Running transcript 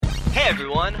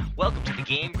everyone, welcome to the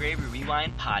Game Gravy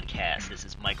Rewind podcast. This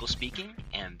is Michael speaking,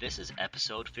 and this is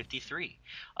episode 53.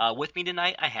 With me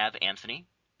tonight, I have Anthony.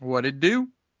 What it do?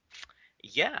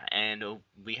 Yeah, and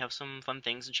we have some fun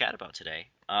things to chat about today.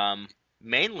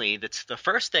 Mainly, the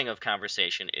first thing of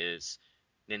conversation is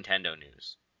Nintendo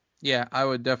news. Yeah, I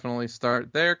would definitely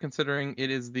start there, considering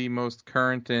it is the most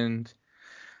current and,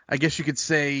 I guess you could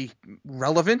say,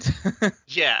 relevant.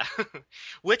 Yeah,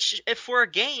 which, if for a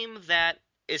game that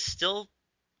is still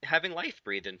having life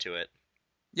breathed into it.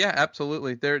 Yeah,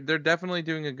 absolutely. They're definitely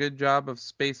doing a good job of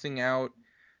spacing out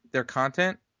their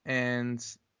content, and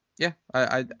yeah,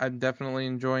 I'm definitely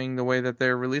enjoying the way that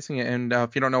they're releasing it. And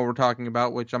if you don't know what we're talking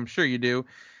about, which I'm sure you do,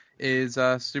 is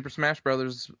Super Smash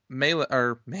Brothers Melee.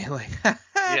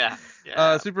 Yeah,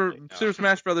 yeah. Super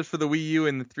Smash Brothers for the Wii U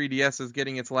and the 3DS is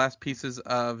getting its last pieces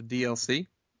of DLC,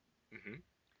 Mm-hmm.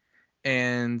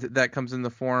 and that comes in the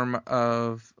form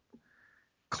of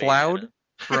Cloud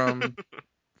from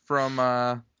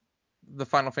the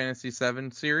Final Fantasy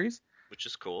VII series, which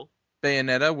is cool.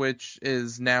 Bayonetta, which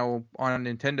is now on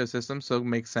a Nintendo system, so it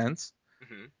makes sense.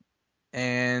 Mm-hmm.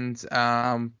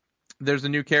 And there's a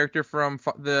new character from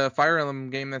the Fire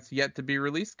Emblem game that's yet to be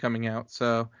released coming out,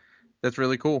 so that's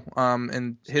really cool.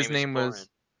 And his name was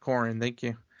Corrin. Thank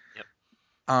you.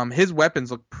 Yep. His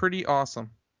weapons look pretty awesome.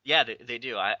 Yeah, they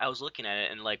do. I was looking at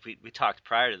it, and like we talked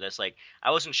prior to this, like I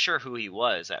wasn't sure who he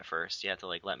was at first. You had to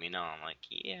like let me know. I'm like,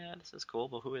 yeah, this is cool,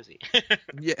 but who is he?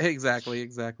 Yeah, exactly.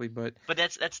 But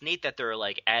that's neat that they're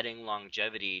like adding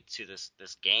longevity to this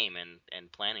game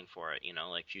and planning for it. You know,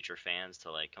 like future fans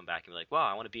to like come back and be like,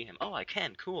 wow, I want to be him. Oh, I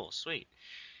can. Cool, sweet.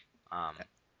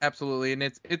 Absolutely, and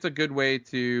it's a good way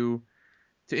to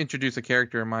introduce a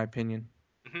character, in my opinion.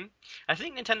 Mm-hmm. I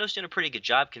think Nintendo's doing a pretty good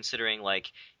job considering,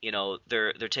 like, you know,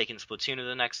 they're taking Splatoon to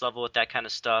the next level with that kind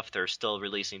of stuff. They're still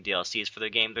releasing DLCs for their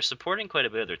game. They're supporting quite a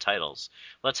bit of their titles.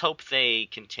 Let's hope they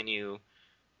continue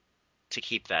to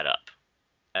keep that up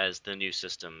as the new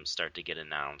systems start to get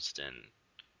announced and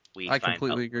we I find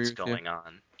completely out agree what's with you. going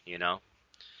on, you know?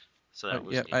 So that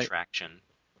was traction.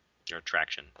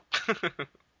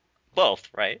 Both,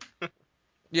 right?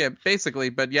 Yeah, basically,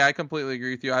 but yeah, I completely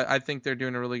agree with you. I think they're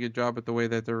doing a really good job with the way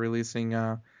that they're releasing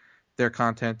their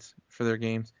content for their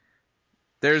games.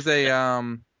 There's a I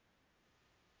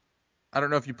don't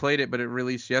know if you played it, but it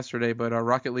released yesterday. But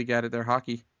Rocket League added their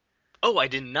hockey. Oh, I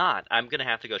did not. I'm gonna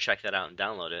have to go check that out and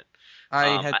download it.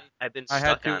 I've been I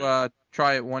stuck had to on.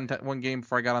 try it one game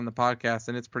before I got on the podcast,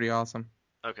 and it's pretty awesome.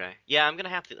 Okay. Yeah, I'm gonna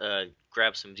have to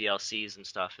grab some DLCs and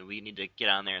stuff, and we need to get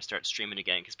on there and start streaming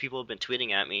again because people have been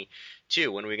tweeting at me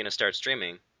too. When are we gonna start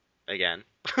streaming again?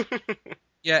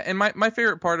 Yeah, and my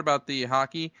favorite part about the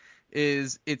hockey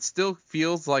is it still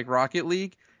feels like Rocket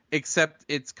League, except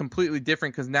it's completely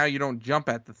different because now you don't jump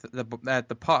at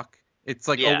the puck. It's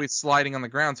like Yeah. always sliding on the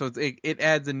ground, so it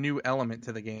adds a new element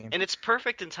to the game. And it's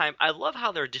perfect in time. I love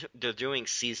how they're doing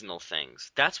seasonal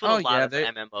things. That's what Oh a lot yeah,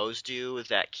 of MMOs do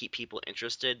that keep people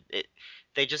interested.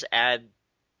 They just add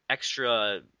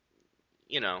extra,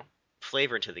 you know,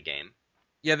 flavor to the game.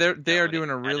 yeah, they are When it doing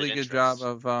a really added good job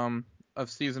interest. of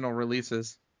seasonal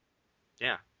releases.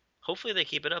 Yeah. Hopefully they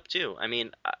keep it up too. I mean,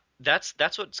 that's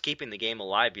what's keeping the game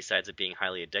alive besides it being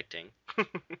highly addicting.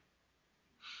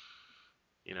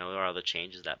 You know, there are all the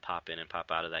changes that pop in and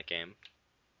pop out of that game.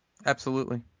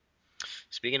 Absolutely.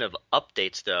 Speaking of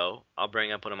updates, though, I'll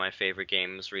bring up one of my favorite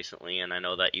games recently, and I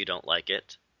know that you don't like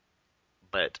it,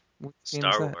 but What game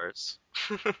is Star that? Wars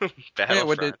Yeah,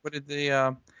 Battlefront. what did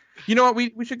the You know what?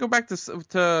 We should go back to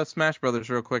Smash Brothers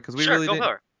real quick because we Sure, really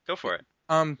didn't. go for it.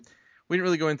 We didn't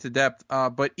really go into depth.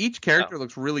 But each No. character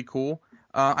looks really cool.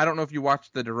 I don't know if you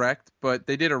watched the direct, but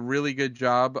they did a really good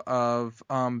job of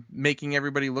making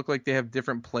everybody look like they have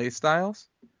different play styles.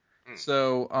 Hmm.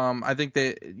 So I think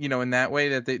that in that way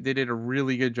that they did a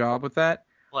really good job with that.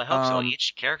 Well, I hope so.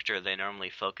 Each character they normally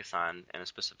focus on in a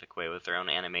specific way with their own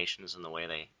animations and the way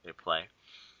they play.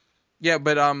 Yeah,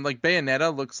 but like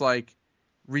Bayonetta looks like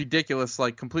ridiculous,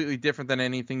 like completely different than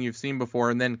anything you've seen before.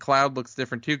 And then Cloud looks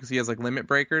different too because he has like limit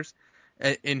breakers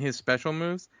in his special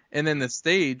moves. And then the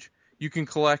stage, you can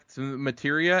collect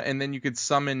materia, and then you could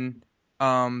summon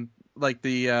like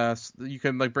you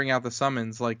can like bring out the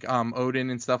summons like Odin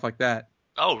and stuff like that.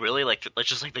 Oh, really? Like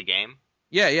just like the game?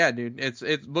 Yeah, dude.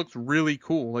 It looks really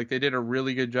cool. Like they did a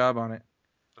really good job on it.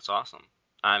 That's awesome.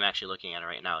 I'm actually looking at it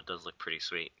right now. It does look pretty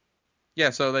sweet.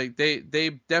 Yeah, so like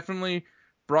they definitely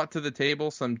brought to the table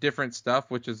some different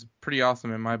stuff, which is pretty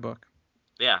awesome in my book.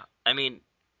 Yeah, I mean,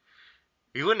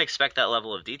 you wouldn't expect that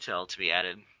level of detail to be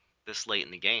added this late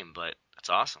in the game, but that's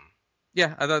awesome.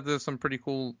 Yeah, I thought there's some pretty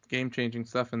cool game changing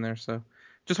stuff in there. So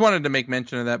just wanted to make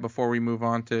mention of that before we move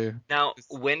on to. Now,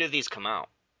 when do these come out?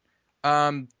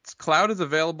 Cloud is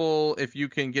available if you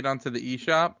can get onto the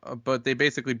eShop, but they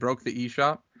basically broke the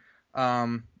eShop.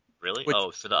 Really?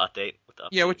 Which, For the update? With the update?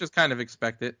 yeah, which is kind of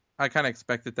expected. I kind of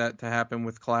expected that to happen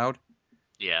with Cloud.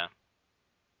 Yeah.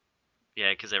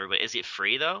 Yeah, because everybody... Is it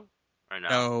free, though? Or no?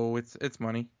 No, it's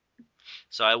money.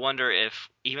 So I wonder if,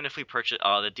 even if we purchase...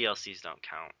 Oh, the DLCs don't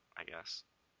count, I guess.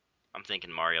 I'm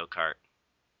thinking Mario Kart.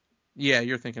 Yeah,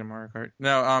 you're thinking of Mario Kart.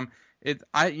 No, it's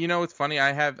funny.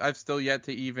 I've still yet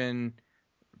to even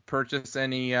purchase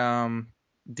any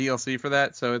DLC for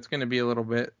that, so it's going to be a little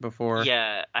bit before.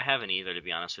 Yeah, I haven't either, to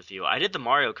be honest with you. I did the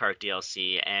Mario Kart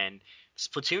DLC, and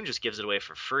Splatoon just gives it away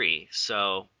for free,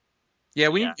 so... Yeah,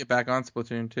 we need to get back on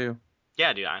Splatoon, too.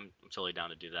 Yeah, dude, I'm totally down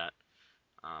to do that.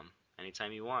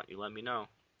 Anytime you want, you let me know.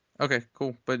 Okay,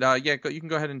 cool. But yeah, you can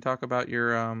go ahead and talk about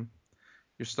your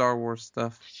Star Wars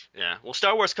stuff. Yeah, well,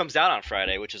 Star Wars comes out on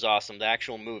Friday, which is awesome, the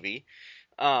actual movie.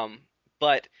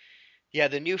 But yeah,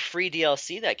 the new free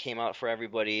DLC that came out for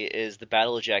everybody is the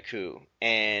Battle of Jakku,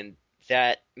 and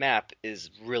that map is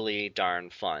really darn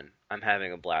fun. I'm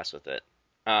having a blast with it.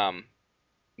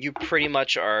 You pretty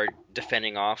much are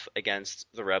defending off against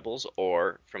the rebels,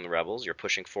 or from the rebels, you're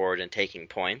pushing forward and taking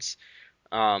points.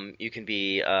 You can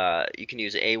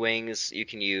use A-wings, you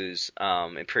can use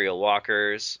Imperial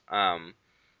walkers,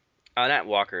 not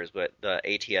walkers, but the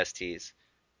ATSTs.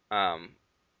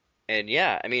 And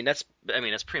yeah, I mean that's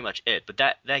pretty much it. But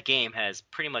that game has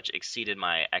pretty much exceeded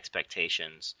my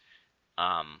expectations,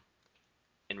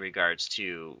 in regards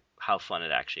to how fun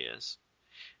it actually is.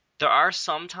 There are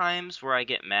some times where I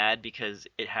get mad because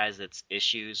it has its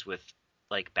issues with,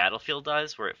 like Battlefield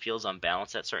does, where it feels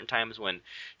unbalanced at certain times when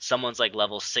someone's like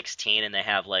level 16 and they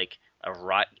have like a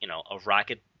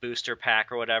rocket booster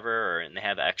pack or whatever, and they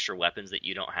have extra weapons that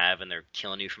you don't have, and they're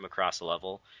killing you from across the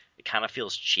level. It kind of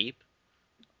feels cheap,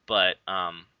 but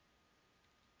I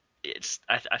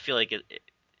feel like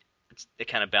it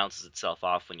kind of balances itself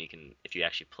off when if you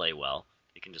actually play well,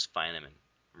 you can just find them and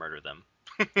murder them.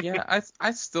 Yeah,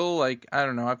 I still like, I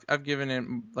don't know, I've given it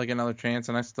like another chance,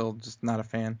 and I still just not a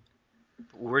fan.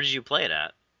 Where did you play it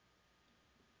at?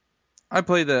 I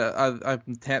play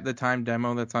the time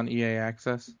demo that's on EA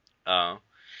Access. Oh.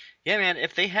 Yeah, man,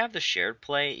 if they have the shared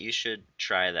play, you should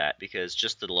try that, because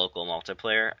just the local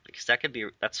multiplayer, because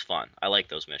that's fun. I like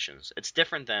those missions. It's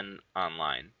different than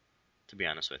online, to be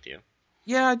honest with you.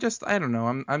 Yeah, I don't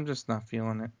know. I'm just not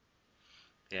feeling it.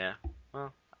 Yeah.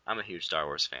 Well, I'm a huge Star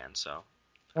Wars fan, so.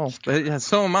 Oh, but yeah,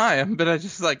 so am I. But I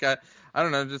just like I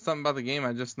don't know, just something about the game.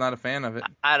 I'm just not a fan of it.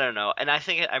 I don't know, and I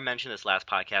think I mentioned this last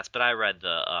podcast, but I read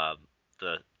the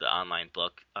online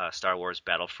book, Star Wars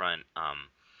Battlefront,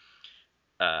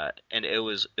 and it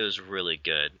was really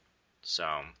good.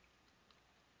 So,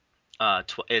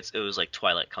 it was like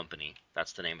Twilight Company.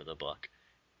 That's the name of the book,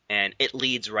 and it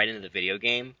leads right into the video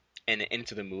game and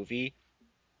into the movie.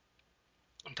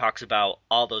 It talks about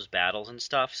all those battles and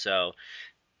stuff. So.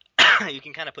 You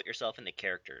can kind of put yourself in the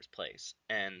character's place,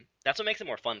 and that's what makes it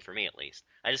more fun for me, at least.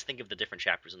 I just think of the different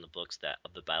chapters in the books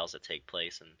of the battles that take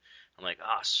place, and I'm like,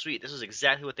 oh, sweet, this is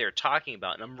exactly what they were talking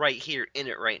about, and I'm right here in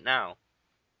it right now.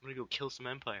 I'm gonna go kill some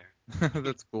Empire.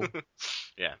 That's cool.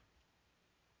 Yeah.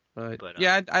 But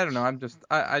yeah, I don't know.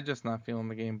 I just not feeling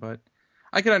the game, but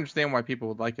I can understand why people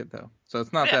would like it though. So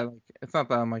it's not that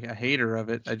I'm like a hater of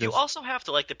it. You also have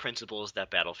to like the principles that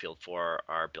Battlefield 4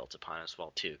 are built upon as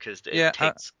well too, because it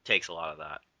takes a lot of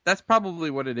that. That's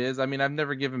probably what it is. I mean, I've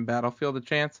never given Battlefield a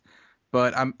chance,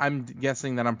 but I'm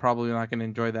guessing that I'm probably not going to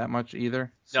enjoy that much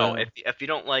either. So. No, if you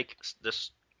don't like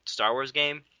this Star Wars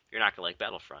game, you're not going to like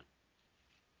Battlefront.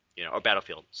 Or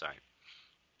Battlefield, sorry.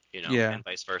 Yeah. And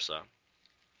vice versa.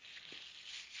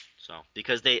 So,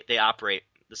 because they operate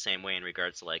the same way in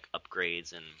regards to like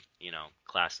upgrades and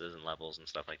classes and levels and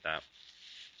stuff like that.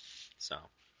 So,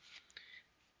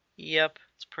 yep,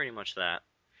 it's pretty much that.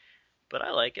 But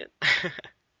I like it.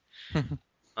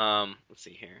 Let's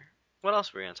see here. What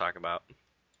else are we gonna talk about?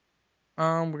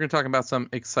 We're gonna talk about some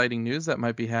exciting news that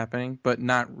might be happening, but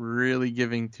not really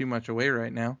giving too much away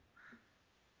right now.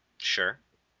 Sure.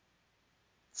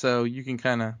 So you can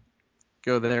kind of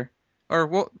go there, or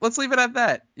well, let's leave it at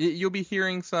that. You'll be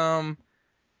hearing some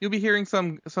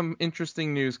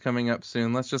interesting news coming up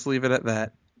soon. Let's just leave it at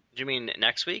that. Do you mean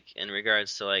next week in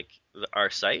regards to like our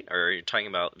site, or are you talking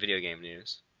about video game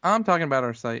news? I'm talking about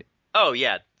our site. Oh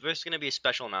yeah, there's going to be a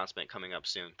special announcement coming up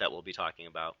soon that we'll be talking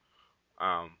about.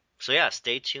 So yeah,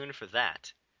 stay tuned for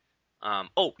that.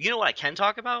 Oh, you know what I can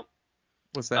talk about?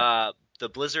 What's that? The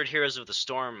Blizzard Heroes of the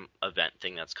Storm event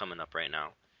thing that's coming up right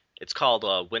now. It's called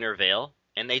Winter Veil.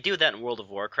 And they do that in World of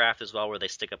Warcraft as well, where they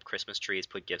stick up Christmas trees,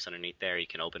 put gifts underneath there. You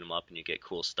can open them up, and you get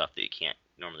cool stuff that you can't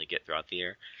normally get throughout the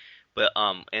year. But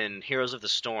in Heroes of the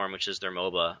Storm, which is their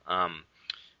MOBA,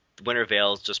 Winter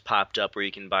Veil's just popped up where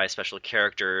you can buy special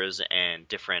characters and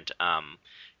different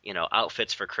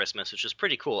outfits for Christmas, which is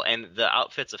pretty cool. And the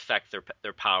outfits affect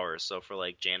their powers. So for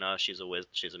like Jaina, she's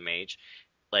a mage,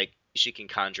 like she can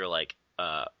conjure like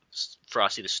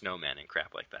Frosty the Snowman and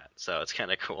crap like that. So it's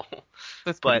kind of cool.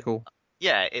 That's But pretty cool.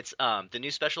 yeah, it's the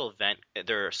new special event.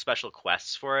 There are special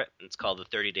quests for it. It's called the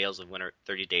 30 Days of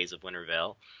Winter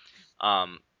Veil.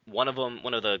 One of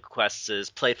the quests is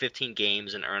play 15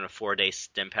 games and earn a 4-day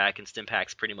stim pack, and stim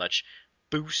packs pretty much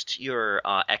boost your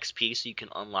XP so you can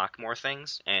unlock more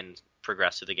things and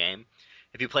progress through the game.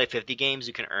 If you play 50 games,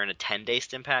 you can earn a 10-day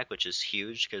stim pack, which is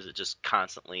huge because it just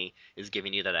constantly is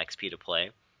giving you that XP to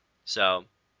play. So,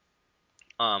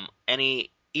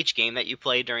 each game that you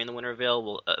play during the Winter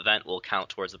Veil event will count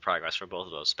towards the progress for both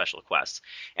of those special quests.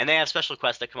 And they have special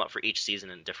quests that come up for each season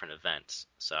in different events.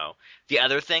 So the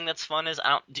other thing that's fun is,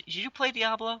 did you play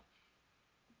Diablo?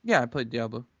 Yeah, I played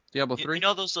Diablo. Diablo 3? You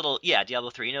know those Diablo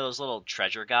 3, you know those little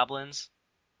treasure goblins?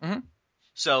 Mm-hmm.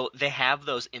 So they have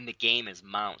those in the game as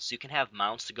mounts. So you can have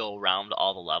mounts to go around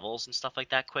all the levels and stuff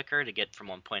like that quicker to get from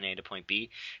one point A to point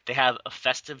B. They have a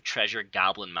festive treasure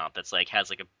goblin mount that's like has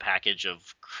like a package of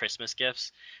Christmas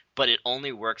gifts, but it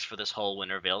only works for this whole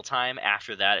Winter Veil time.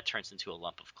 After that, it turns into a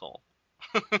lump of coal.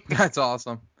 That's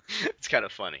awesome. It's kind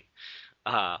of funny.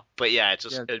 But yeah,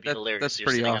 it'd be hilarious. That's You're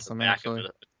pretty sitting awesome, on the back actually.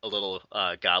 of a little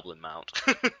goblin mount.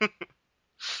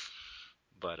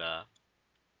 But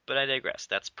I digress.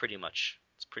 That's pretty much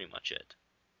it.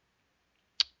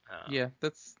 Yeah,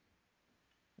 it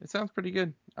sounds pretty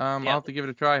good. Yeah. I'll have to give it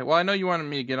a try. Well, I know you wanted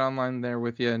me to get online there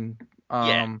with you and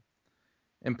Yeah.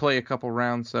 and play a couple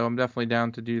rounds, so I'm definitely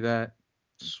down to do that.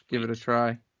 Give it a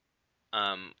try.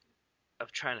 I'm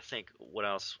trying to think what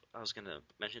else I was gonna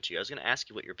mention to you. I was gonna ask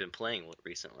you what you've been playing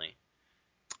recently.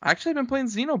 Actually, I've been playing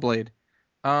Xenoblade.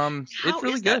 It's How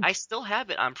really is that? good. I still have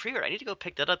it on pre-order. I need to go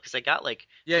pick that up because I got like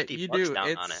Yeah, 50 you bucks do.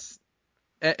 down on it.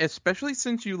 Especially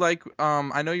since you like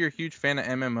I know you're a huge fan of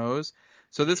MMOs,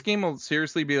 so this game will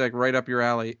seriously be like right up your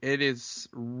alley. It is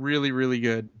really, really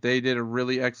good. They did a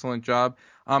really excellent job.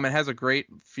 It has a great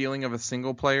feeling of a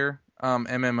single player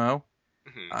MMO.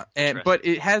 But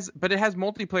it has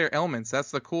multiplayer elements. That's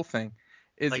the cool thing.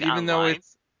 Is Like even though online?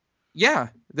 it's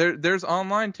there's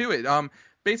online to it.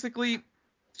 Basically,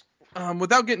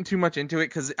 without getting too much into it,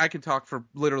 because I could talk for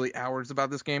literally hours about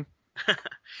this game.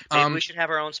 Maybe we should have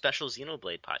our own special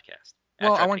Xenoblade podcast.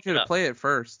 Well, after I want pick you it to up. play it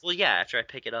first. Well, yeah, after I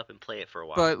pick it up and play it for a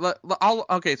while. But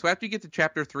okay. So after you get to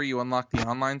chapter 3, you unlock the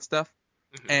online stuff,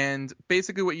 and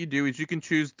basically what you do is you can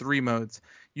choose 3 modes.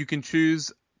 You can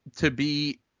choose to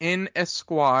be in a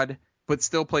squad but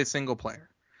still play single player.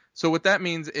 So what that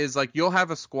means is like you'll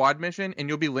have a squad mission and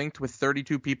you'll be linked with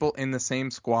 32 people in the same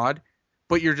squad,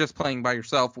 but you're just playing by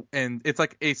yourself, and it's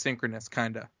like asynchronous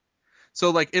kinda.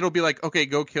 So like it'll be like, okay,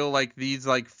 go kill like these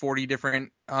like 40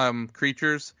 different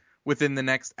creatures within the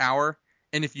next hour,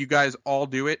 and if you guys all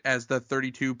do it as the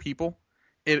 32 people,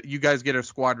 you guys get a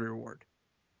squad reward.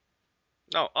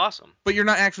 Oh, awesome. But you're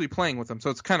not actually playing with them,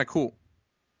 so it's kind of cool.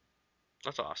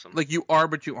 That's awesome. Like you are,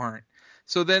 but you aren't.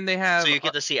 So then they have. So you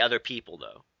get to see other people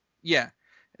though. Yeah.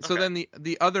 So Okay. then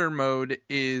the other mode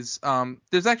is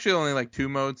there's actually only like 2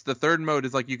 modes. The third mode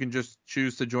is like you can just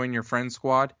choose to join your friend's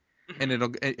squad, and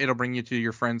it'll bring you to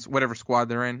your friends whatever squad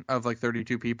they're in of like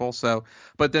 32 people. So,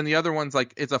 but then the other one's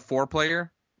like it's a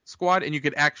 4-player squad, and you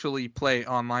could actually play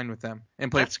online with them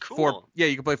and play That's cool.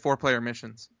 You can play 4-player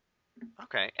missions.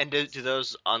 Okay. And do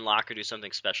those unlock or do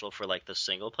something special for like the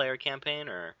single player campaign,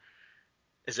 or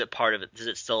is it part of it? Is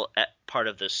it still part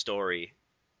of the story?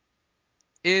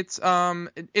 It's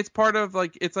part of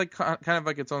like it's like kind of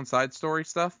like its own side story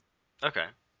stuff, Okay.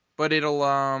 but it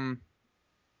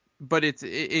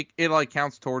like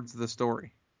counts towards the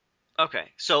story. Okay.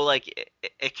 So like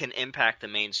it can impact the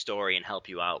main story and help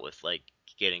you out with like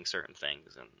getting certain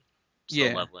things and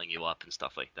still leveling you up and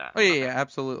stuff like that. Oh yeah, Okay. yeah,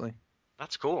 absolutely.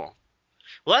 That's cool.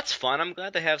 Well, that's fun. I'm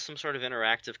glad they have some sort of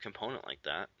interactive component like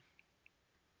that.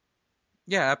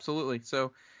 Yeah, absolutely.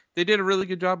 So they did a really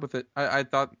good job with it. I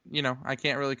thought, I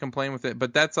can't really complain with it.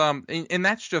 But that's and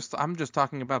that's just I'm just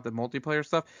talking about the multiplayer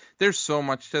stuff. There's so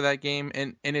much to that game,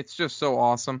 and it's just so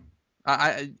awesome.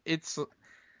 I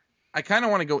kind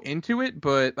of want to go into it,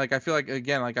 but like I feel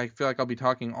like I'll be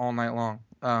talking all night long.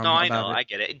 No, I know, about it. I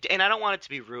get it, and I don't want it to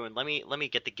be ruined. Let me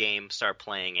get the game, start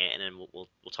playing it, and then we'll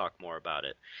talk more about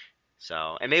it.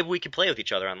 So, and maybe we can play with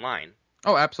each other online.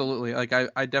 Oh, absolutely. Like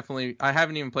I definitely I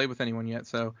haven't even played with anyone yet,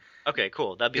 so Okay,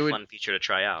 cool. That'd be a fun feature to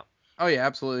try out. Oh yeah,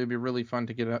 absolutely. It'd be really fun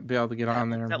to be able to get on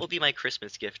there That will be my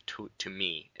Christmas gift to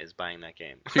me, is buying that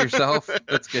game. to yourself.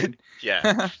 That's good.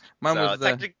 Yeah. Mine So was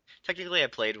the technically, I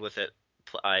played with it.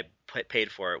 I paid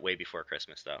for it way before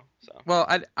Christmas, though. So well,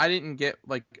 I didn't get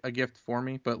like a gift for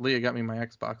me, but Leah got me my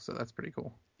Xbox, so that's pretty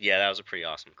cool. yeah, that was a pretty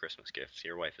awesome Christmas gift.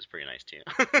 Your wife is pretty nice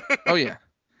to Oh you. yeah.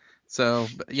 So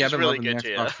yeah, I've She's been really loving the good to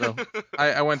Xbox though. you.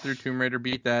 I went through Tomb Raider,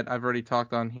 beat that. I've already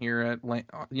talked on here at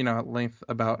length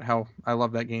about how I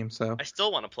love that game. So I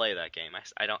still want to play that game.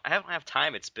 I don't have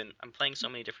time. I'm playing so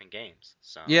many different games.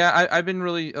 So yeah, I've been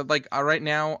really right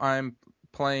now I'm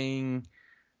playing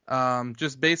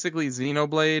just basically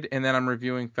Xenoblade, and then I'm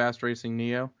reviewing Fast Racing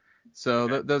Neo. So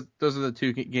okay. those are the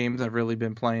two games I've really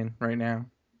been playing right now.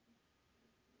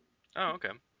 Oh, okay.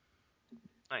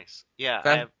 Nice. Yeah,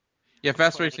 Fast, yeah, I'm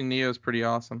Fast playing. Racing Neo is pretty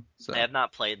awesome. I So have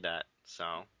not played that.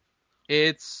 So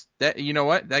it's that you know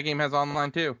what that game has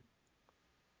online too.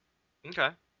 okay.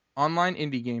 Online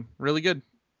indie game, really good.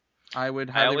 I would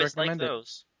I highly always like recommend it.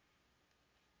 those.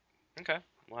 Okay,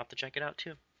 we'll have to check it out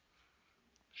too.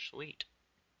 Sweet.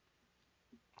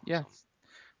 Yeah. Awesome.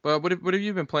 But what have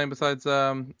you been playing besides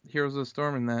Heroes of the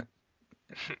Storm and that?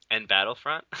 And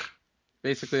Battlefront.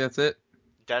 Basically, that's it.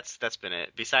 That's been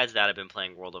it. Besides that, I've been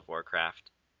playing World of Warcraft.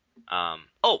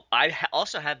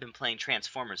 Also have been playing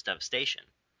Transformers Devastation.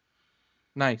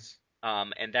 Nice.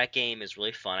 And that game is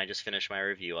really fun. I just finished my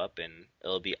review up, and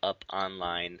it'll be up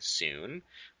online soon.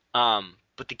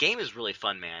 But the game is really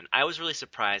fun, man. I was really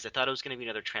surprised. I thought it was going to be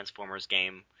another Transformers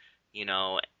game,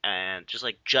 and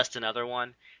just another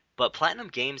one. But Platinum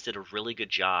Games did a really good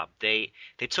job. They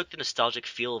took the nostalgic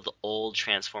feel of the old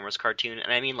Transformers cartoon,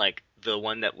 and I mean like the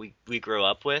one that we grew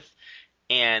up with,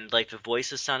 and like the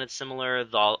voices sounded similar,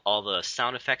 all the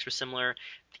sound effects were similar,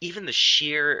 even the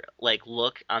sheer like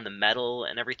look on the metal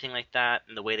and everything like that,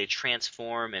 and the way they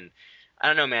transform, and I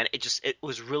don't know, man, it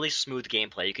was really smooth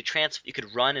gameplay. You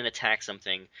could run and attack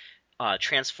something,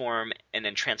 transform and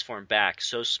then transform back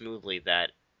so smoothly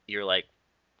that you're like,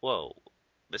 whoa,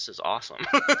 this is awesome.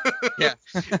 Yeah.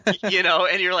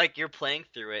 And you're playing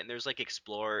through it, and there's like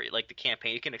explore, like the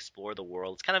campaign, you can explore the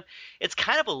world. It's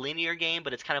kind of a linear game,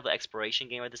 but it's kind of an exploration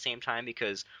game at the same time,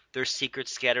 because there's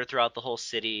secrets scattered throughout the whole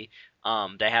city.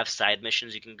 They have side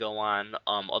missions you can go on.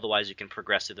 Otherwise you can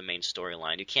progress through the main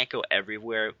storyline. You can't go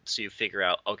everywhere, so you figure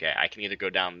out, okay, I can either go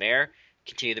down there,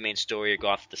 continue the main story, or go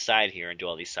off to the side here and do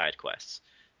all these side quests.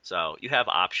 So you have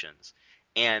options,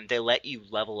 and they let you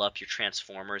level up your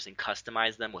Transformers and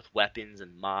customize them with weapons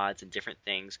and mods and different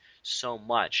things so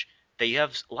much that you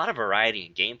have a lot of variety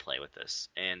in gameplay with this.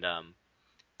 And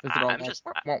Is it all? I'm just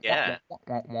yeah,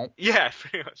 yeah,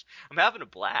 pretty much. I'm having a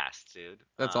blast, dude.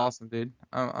 That's awesome, dude.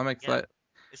 I'm Yeah, excited.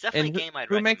 it's definitely And a game I'd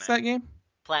who makes recommend. that game?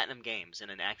 Platinum Games, and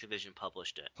then Activision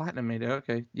published it. Platinum made it.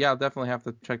 Okay. Yeah, I'll definitely have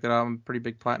to check that out. I'm a pretty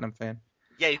big Platinum fan.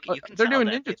 Yeah, you can They're tell doing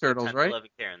that Ninja Turtles, they right? love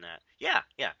and care in that. Yeah,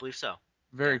 yeah, I believe so. Yeah,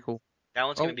 Very cool. that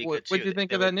one's Oh, gonna be good what'd too. you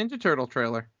think They of look. that Ninja Turtle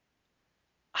trailer?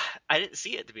 I didn't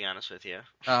see it, to be honest with you.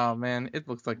 Oh man, it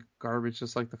looks like garbage,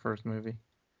 just like the first movie.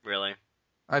 Really?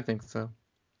 I think so.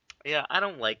 Yeah, I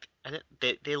don't like.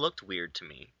 They looked weird to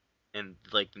me, in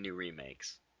like the new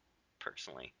remakes,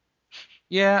 personally.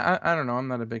 Yeah, I don't know. I'm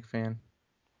not a big fan.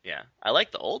 Yeah, I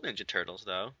like the old Ninja Turtles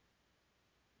though,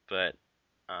 but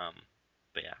um,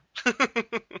 but yeah.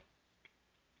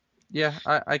 Yeah,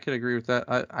 I could agree with that.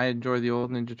 I enjoy the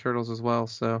old Ninja Turtles as well.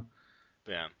 So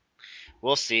Yeah,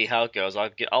 we'll see how it goes.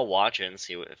 I'll watch it and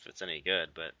see if it's any good,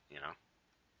 but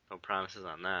no promises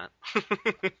on that.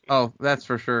 oh, that's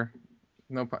for sure.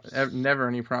 No, never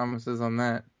any promises on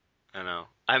that. I know.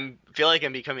 Feel like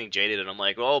I'm becoming jaded, and I'm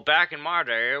like, well, back in my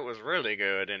day, it was really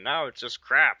good, and now it's just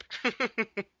crap.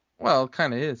 Well, it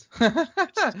kind of is.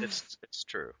 It's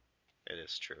true. It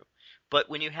is true. But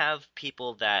when you have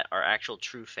people that are actual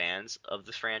true fans of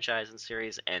the franchise and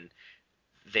series, and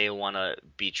they want to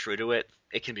be true to it,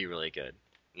 it can be really good,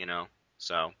 you know?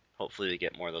 So hopefully we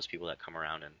get more of those people that come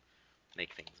around and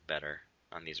make things better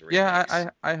on these Yeah,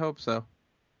 remakes. I hope so.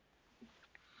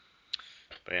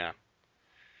 But yeah.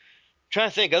 Trying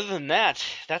to think, other than that,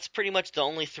 that's pretty much the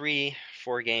only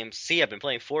 4 games. See, I've been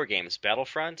playing 4 games: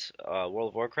 Battlefront, World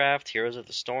of Warcraft, Heroes of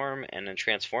the Storm, and then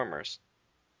Transformers.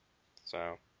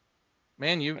 So,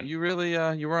 Man, you really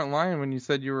you weren't lying when you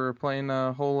said you were playing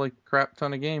a whole like crap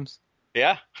ton of games.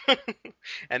 yeah.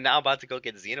 And now about to go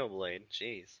get Xenoblade.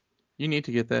 Jeez. You need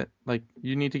to get that.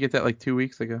 You need to get that like 2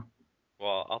 weeks ago.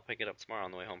 Well, I'll pick it up tomorrow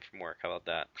on the way home from work. How about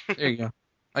that? There you go.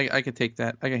 I could take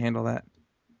that. I can handle that.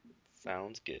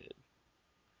 Sounds good.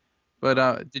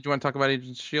 But did you want to talk about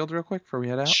Agents of Shield real quick before we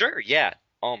head out? Sure, yeah.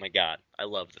 Oh my God, I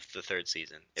love the 3rd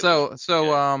season. It was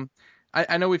So good.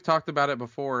 I know we've talked about it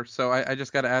before, so I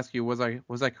just got to ask you, was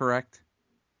I correct?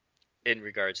 In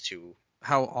regards to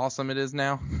How awesome it is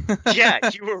now? yeah,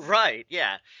 you were right.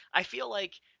 Yeah, I feel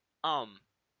like um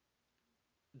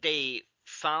they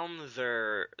found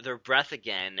their breath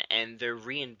again, and they're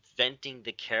reinventing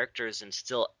the characters and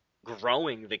still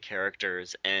growing the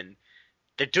characters, and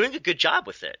they're doing a good job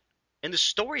with it. And the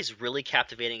story is really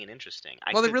captivating and interesting.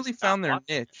 I Well, they couldn't really stop found their watching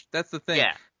it. niche. That's the thing.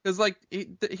 Yeah, Because like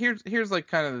here's like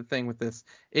kind of the thing with this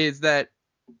is that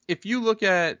if you look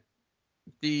at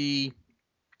the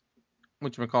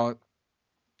whatchamacallit,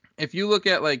 if you look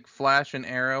at like Flash and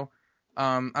Arrow,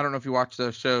 I don't know if you watch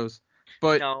those shows,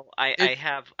 but no, it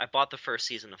I bought the first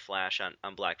season of Flash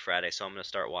on Black Friday, so I'm gonna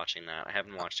start watching that. I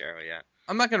haven't watched Arrow yet.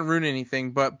 I'm not gonna ruin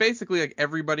anything, but basically like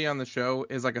everybody on the show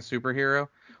is like a superhero.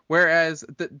 Whereas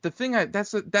the thing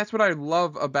that's what I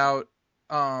love about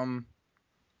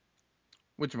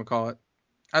whatchamacallit.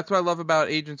 That's what I love about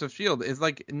Agents of Shield is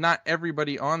like not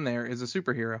everybody on there is a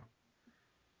superhero.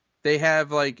 They have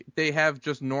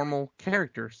just normal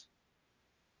characters.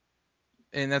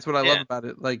 And that's what I love Yeah, about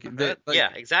it. Like that like yeah,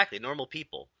 exactly. Normal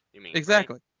people, you mean, right?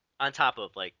 exactly. On top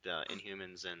of like the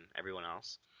Inhumans and everyone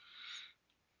else.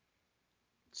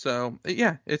 So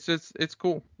yeah, it's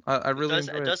cool. I really It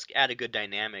enjoy it. does add a good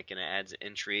dynamic, and it adds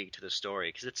intrigue to the story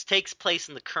because it takes place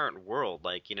in the current world.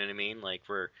 Like, you know what I mean? Like,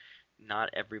 where not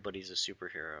everybody's a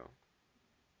superhero.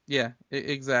 Yeah,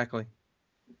 exactly.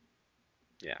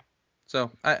 Yeah. So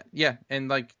yeah, and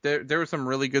like there were some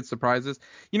really good surprises.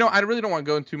 I really don't want to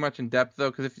go in too much in depth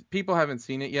though, because if people haven't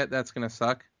seen it yet, that's gonna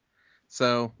suck.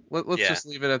 So let's Yeah. just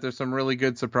leave it at there's some really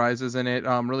good surprises in it,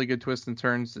 really good twists and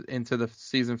turns into the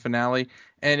season finale,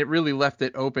 and it really left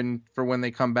it open for when they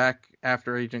come back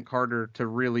after Agent Carter to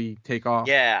really take off.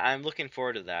 Yeah, I'm looking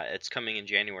forward to that. It's coming in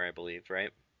January, I believe,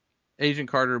 right? Agent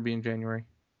Carter will be in January.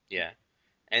 Yeah.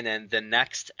 And then the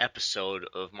next episode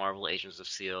of Marvel Agents of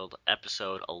S.H.I.E.L.D.,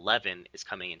 episode 11, is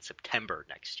coming in September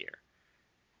next year.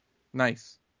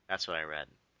 Nice. That's what I read.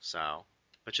 So,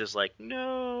 which is like,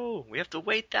 no, we have to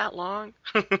wait that long.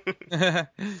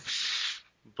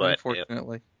 But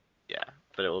Unfortunately. yeah,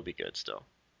 but it will be good still.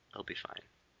 It'll be fine.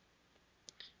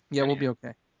 Yeah, we'll Anyhow. be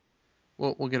okay.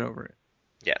 We'll get over it.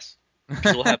 Yes.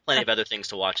 'Cause we'll have plenty of other things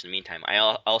to watch in the meantime. I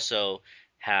also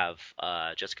have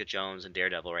Jessica Jones and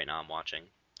Daredevil right now I'm watching.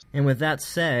 And with that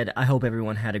said, I hope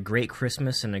everyone had a great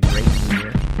Christmas and a great New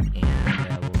Year,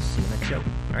 and we'll see you next show.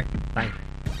 All right, bye.